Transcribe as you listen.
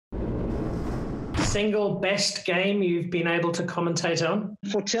single best game you've been able to commentate on?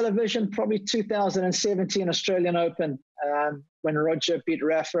 For television, probably 2017 Australian Open, when Roger beat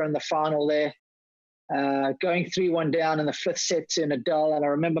Rafa in the final there, going 3-1 down in the fifth set to Nadal. And I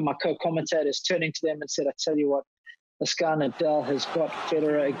remember my co-commentators turning to them and said, I tell you what, this guy Nadal has got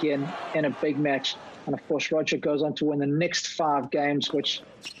Federer again in a big match. And of course, Roger goes on to win the next 5 games, which,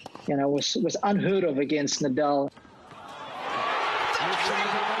 you know, was unheard of against Nadal.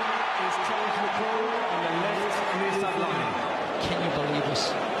 Can you believe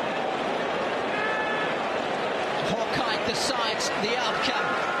this? Koenig decides the outcome.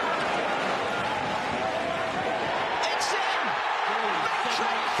 It's in!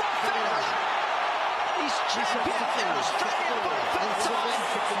 Victory for Federer! He's champion in Australian Open time,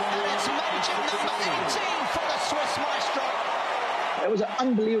 and it's major number 18 for the Swiss maestro. It was an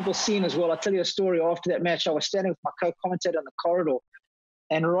unbelievable scene as well. I'll tell you a story after that match. I was standing with my co-commentator in the corridor,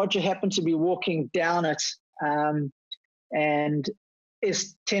 and Roger happened to be walking down it, and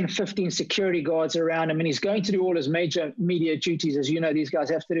there's 10, 15 security guards around him, and he's going to do all his major media duties, as you know these guys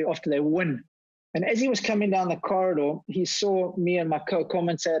have to do after they win. And as he was coming down the corridor, he saw me and my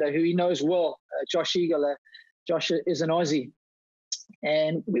co-commentator, who he knows well, Josh Eagle. Josh is an Aussie.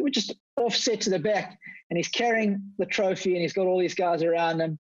 And we were just offset to the back, and he's carrying the trophy, and he's got all these guys around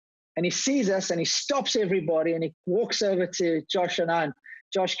him. And he sees us, and he stops everybody, and he walks over to Josh and I. And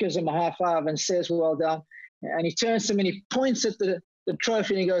Josh gives him a high five and says, well done. And he turns to him, and he points at the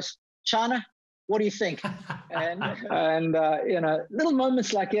trophy, and he goes, China, what do you think? and you know, little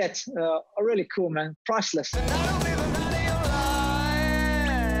moments like that are really cool, man. Priceless.